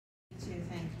to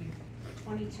thank you.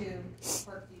 22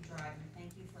 Parkview Drive, and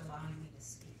thank you for allowing me to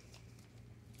speak.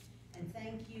 And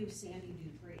thank you, Sandy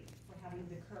Dupree, for having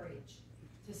the courage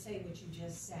to say what you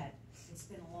just said. It's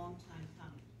been a long time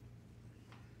coming.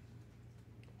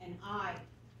 And I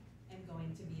am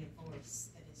going to be a voice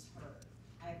that is heard.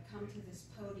 I have come to this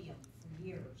podium for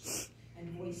years and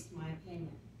voiced my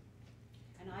opinion.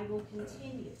 And I will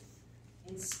continue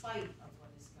in spite of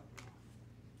what is going on.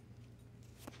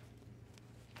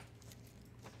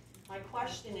 My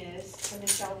question is to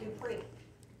Michelle Dupree.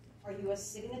 Are you a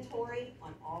signatory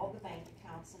on all the bank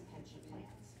accounts and pension plans?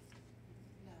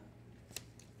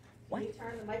 No. Can you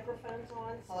turn the microphones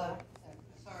on? Hello?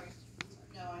 Sorry.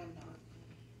 No, I am not.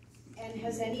 And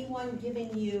has anyone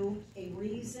given you a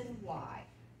reason why?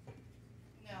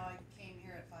 No, I came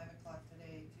here at 5 o'clock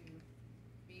today to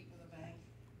meet with a bank,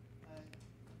 but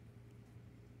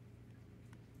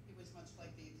it was much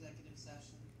like the executive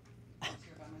session. I was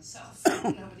here by myself.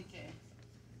 Nobody came.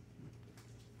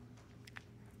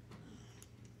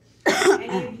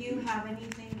 Any of you have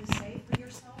anything to say for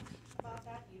yourself about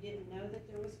that? You didn't know that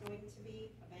there was going to be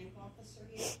a bank officer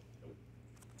here?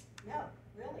 No,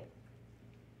 really?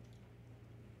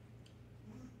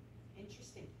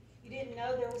 Interesting. You didn't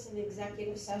know there was an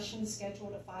executive session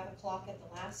scheduled at 5 o'clock at the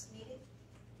last meeting?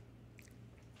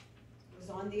 It was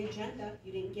on the agenda.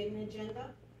 You didn't get an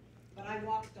agenda? But I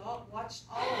watched all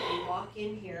of you walk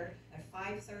in here at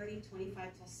 5:30,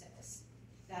 25 till 6.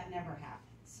 That never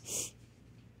happens.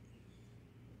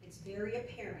 It's very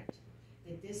apparent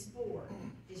that this board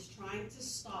is trying to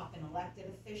stop an elected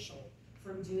official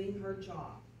from doing her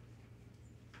job.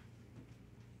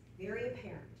 Very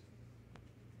apparent.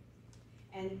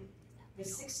 And the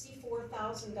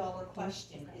 $64,000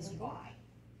 question is why?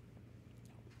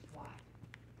 Why?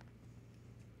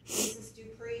 Mrs.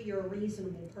 Dupree, you're a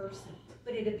reasonable person,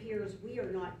 but it appears we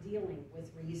are not dealing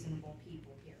with reasonable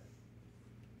people here.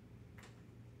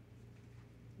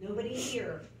 Nobody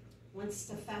here wants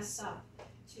to fess up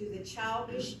to the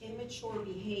childish, immature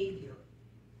behavior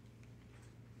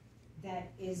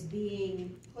that is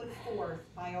being put forth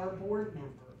by our board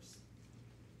members.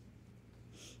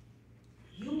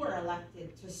 You were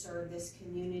elected to serve this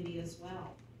community as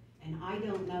well, and I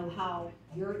don't know how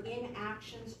your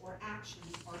inactions or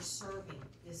actions are serving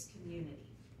this community.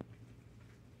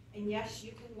 And yes,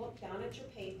 you can look down at your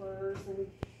papers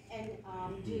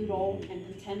and doodle and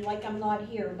pretend like I'm not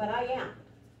here, but I am.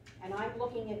 And I'm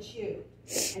looking at you,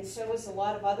 and so is a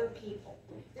lot of other people.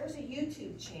 There's a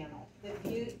YouTube channel that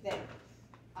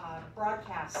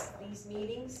broadcasts these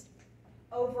meetings.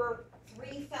 Over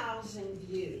 3,000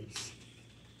 views.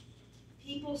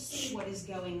 People see what is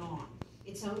going on.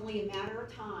 It's only a matter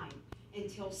of time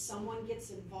until someone gets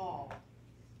involved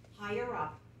higher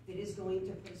up that is going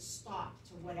to put a stop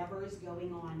to whatever is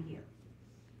going on here.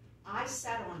 I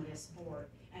sat on this board,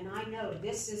 and I know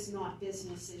this is not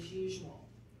business as usual.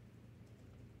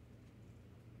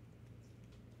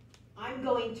 I'm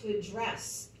going to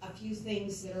address a few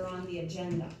things that are on the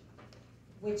agenda,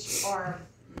 which are,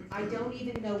 I don't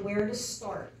even know where to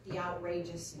start the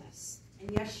outrageousness. And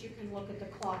yes, you can look at the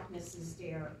clock, Mrs.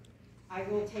 Dare. I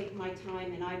will take my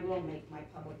time and I will make my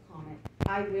public comment.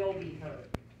 I will be heard.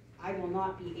 I will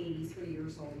not be 83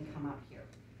 years old and come up here.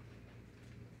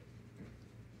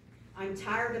 I'm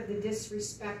tired of the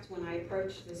disrespect when I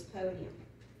approach this podium.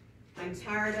 I'm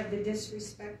tired of the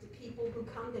disrespect to people who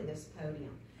come to this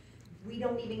podium. We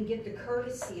don't even get the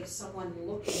courtesy of someone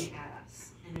looking at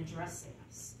us and addressing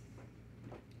us.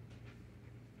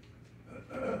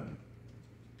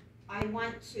 I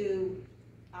want to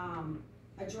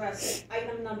address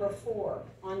item number 4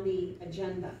 on the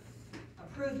agenda.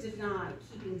 Approve, deny,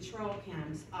 keeping trail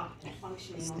cams up and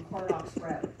functioning on Cardox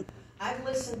Road. I've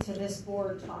listened to this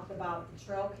board talk about the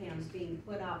trail cams being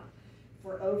put up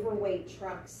for overweight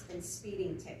trucks and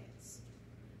speeding tickets.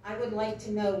 I would like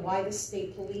to know why the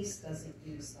state police doesn't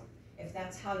use them, if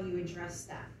that's how you address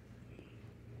that.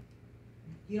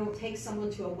 You don't take someone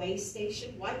to a weigh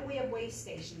station? Why do we have weigh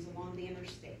stations along the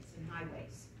interstates and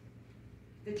highways?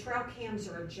 The trail cams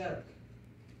are a joke.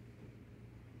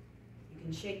 You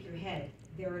can shake your head.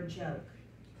 They're a joke.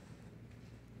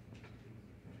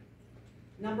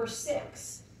 Number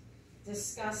 6,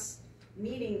 discuss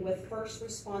meeting with First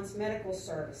Response Medical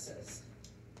Services.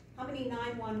 How many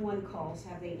 911 calls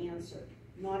have they answered?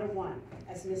 Not a one,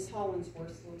 as Ms.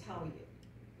 Hollingsworth will tell you.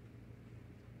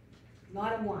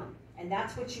 Not a one. And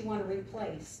that's what you want to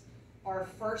replace, our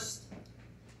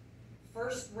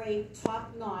first-rate,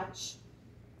 top-notch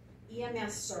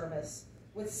EMS service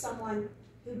with someone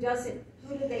who doesn't,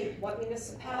 what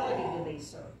municipality do they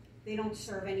serve? They don't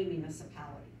serve any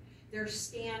municipality. They're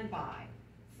standby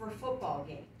for football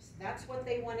games. That's what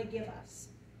they want to give us.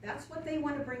 That's what they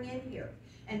want to bring in here.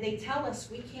 And they tell us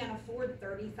we can't afford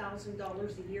 $30,000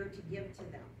 a year to give to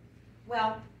them.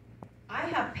 Well, I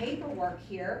have paperwork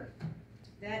here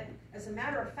that, as a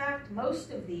matter of fact,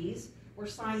 most of these were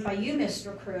signed by you,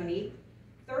 Mr. Crooney.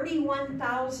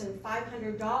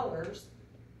 $31,500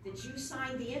 that you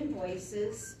signed the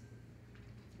invoices.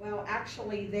 Well,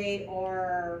 actually, they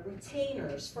are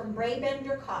retainers from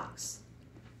Brabender Cox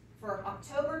for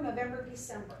October, November,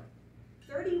 December.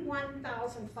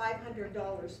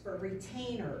 $31,500 for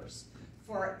retainers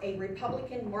for a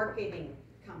Republican marketing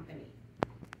company.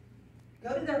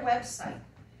 Go to their website.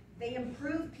 They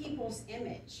improve people's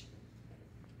image.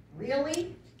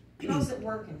 Really? How's it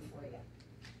working for you?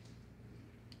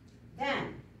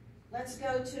 Then, let's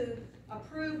go to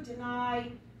approve,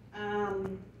 deny,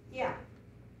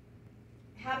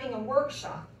 having a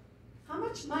workshop. How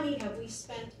much money have we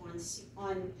spent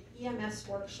on EMS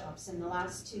workshops in the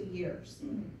last 2 years?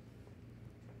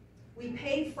 We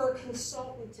paid for a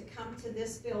consultant to come to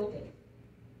this building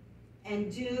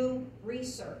and do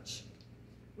research.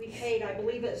 We paid, I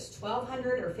believe it's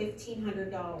 $1,200 or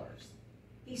 $1,500.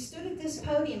 He stood at this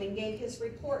podium and gave his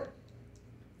report.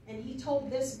 And he told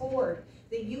this board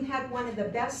that you had one of the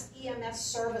best EMS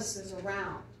services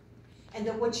around, and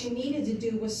that what you needed to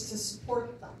do was to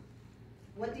support them.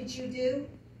 What did you do?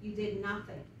 You did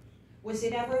nothing. Was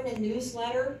it ever in a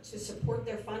newsletter to support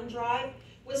their fund drive?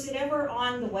 Was it ever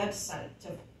on the website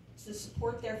to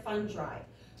support their fund drive?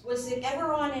 Was it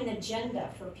ever on an agenda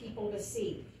for people to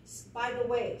see? By the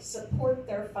way, support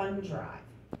their fund drive.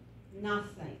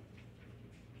 Nothing.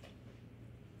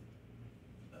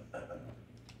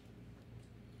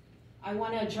 I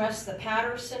want to address the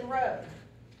Patterson Road.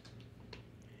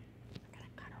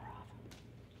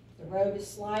 The road is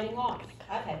sliding off.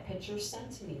 I've had pictures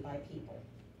sent to me by people.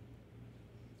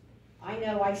 I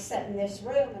know I sat in this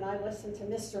room and I listened to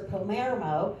Mr.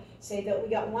 Palermo say that we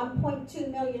got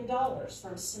 $1.2 million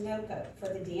from Sunoco for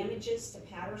the damages to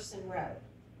Patterson Road.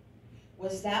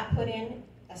 Was that put in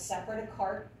a separate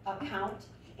account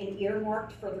and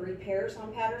earmarked for the repairs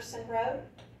on Patterson Road?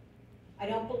 I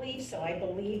don't believe so. I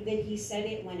believe that he said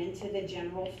it went into the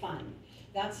general fund.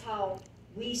 That's how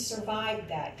we survived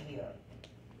that year,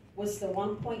 was the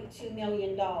 $1.2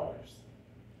 million.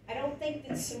 I don't think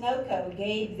that Sunoco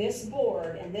gave this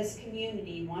board and this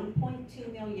community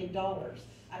 $1.2 million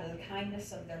out of the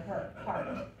kindness of their heart.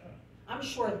 I'm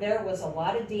sure there was a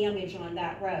lot of damage on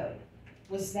that road.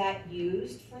 Was that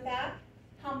used for that?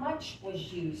 How much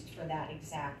was used for that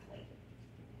exactly?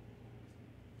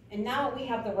 And now we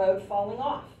have the road falling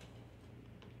off.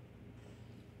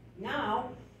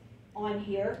 Now, on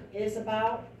here is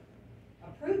about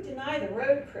approve, deny the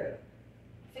road crew,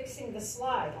 fixing the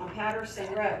slide on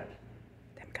Patterson Road.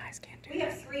 Them guys can't do We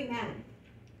have 3 men.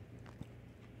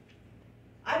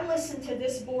 I've listened to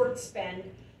this board spend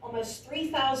almost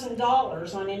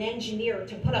 $3,000 on an engineer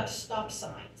to put up stop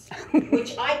signs,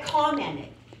 which I commented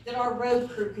that our road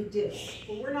crew could do.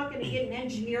 But we're not going to get an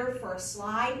engineer for a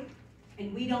slide,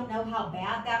 and we don't know how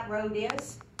bad that road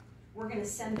is. We're going to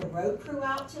send the road crew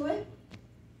out to it.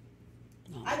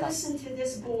 I listened to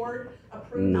this board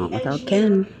approve the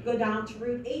engineer go down to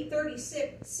Route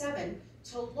 837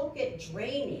 to look at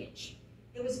drainage.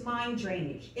 It was mine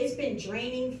drainage. It's been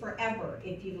draining forever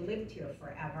if you've lived here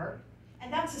forever.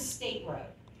 And that's a state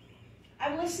road.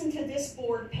 I listened to this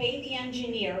board pay the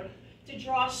engineer to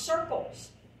draw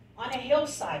circles on a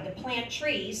hillside to plant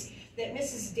trees that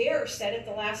Mrs. Dare said at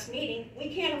the last meeting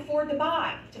we can't afford to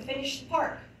buy to finish the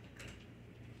park.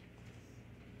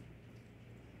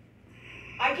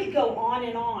 I could go on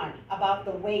and on about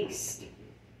the waste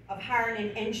of hiring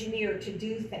an engineer to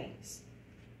do things.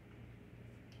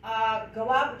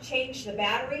 Go out and change the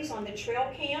batteries on the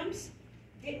trail cams.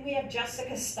 Didn't we have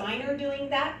Jessica Steiner doing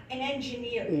that? An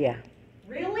engineer. Yeah.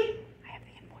 Really? I have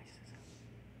the invoices.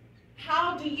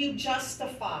 How do you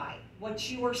justify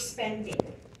what you are spending?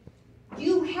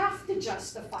 You have to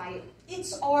justify it.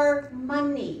 It's our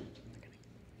money.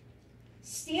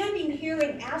 Standing here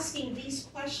and asking these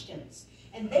questions,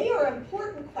 and they are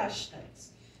important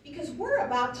questions, because we're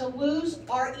about to lose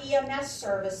our EMS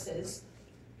services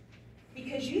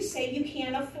because you say you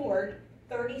can't afford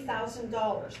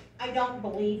 $30,000. I don't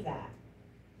believe that.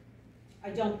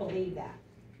 I don't believe that.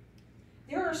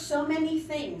 There are so many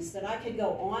things that I could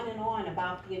go on and on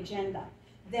about the agenda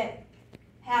that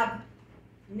have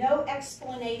no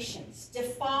explanations,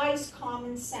 defies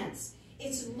common sense.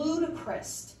 It's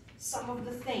ludicrous, some of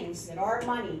the things that our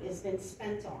money has been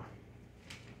spent on.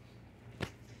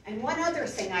 And one other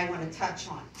thing I want to touch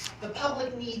on, the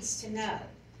public needs to know.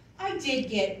 I did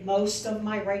get most of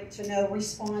my right to know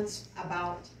response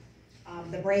about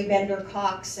the Brabender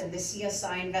Cox and the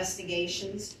CSI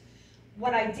investigations.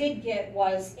 What I did get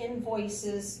was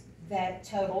invoices that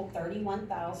totaled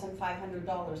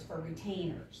 $31,500 for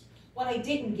retainers. What I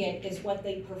didn't get is what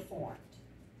they performed.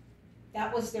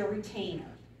 That was their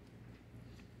retainer.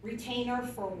 Retainer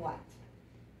for what?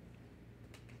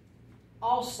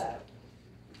 Also,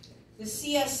 the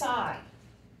CSI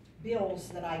bills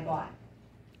that I got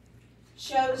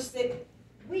shows that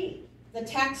we, the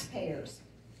taxpayers,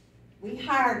 we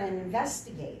hired an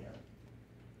investigator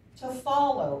to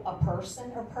follow a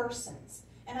person or persons.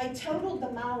 And I totaled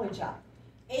the mileage up,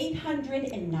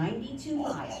 892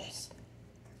 miles.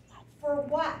 For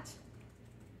what?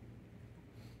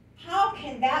 How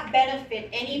can that benefit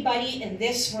anybody in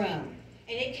this room?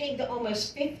 And it came to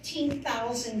almost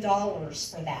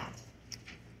 $15,000 for that.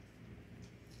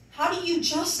 How do you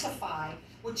justify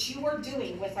what you are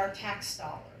doing with our tax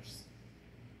dollars?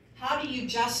 How do you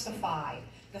justify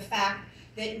the fact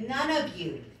that none of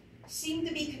you seem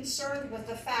to be concerned with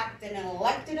the fact that an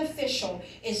elected official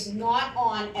is not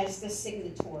on as the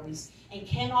signatories and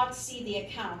cannot see the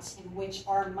accounts in which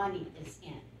our money is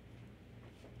in?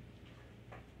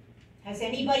 Has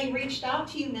anybody reached out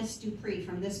to you, Ms. Dupree,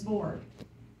 from this board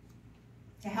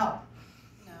to help?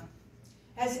 No.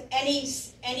 Has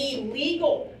any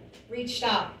legal reached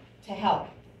out to help?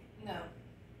 No.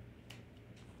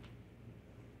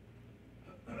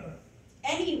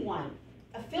 Anyone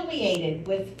affiliated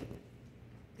with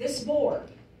this board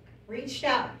reached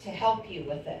out to help you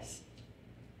with this?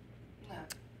 No.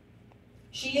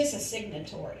 She is a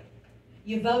signatory.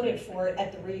 You voted for it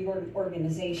at the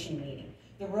reorganization meeting.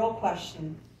 The real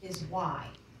question is why?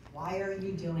 Why are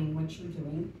you doing what you're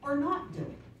doing or not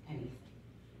doing anything?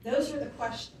 Those are the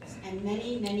questions, and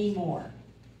many, many more.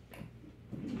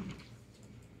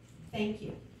 Thank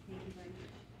you.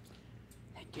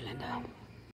 Thank you, Linda.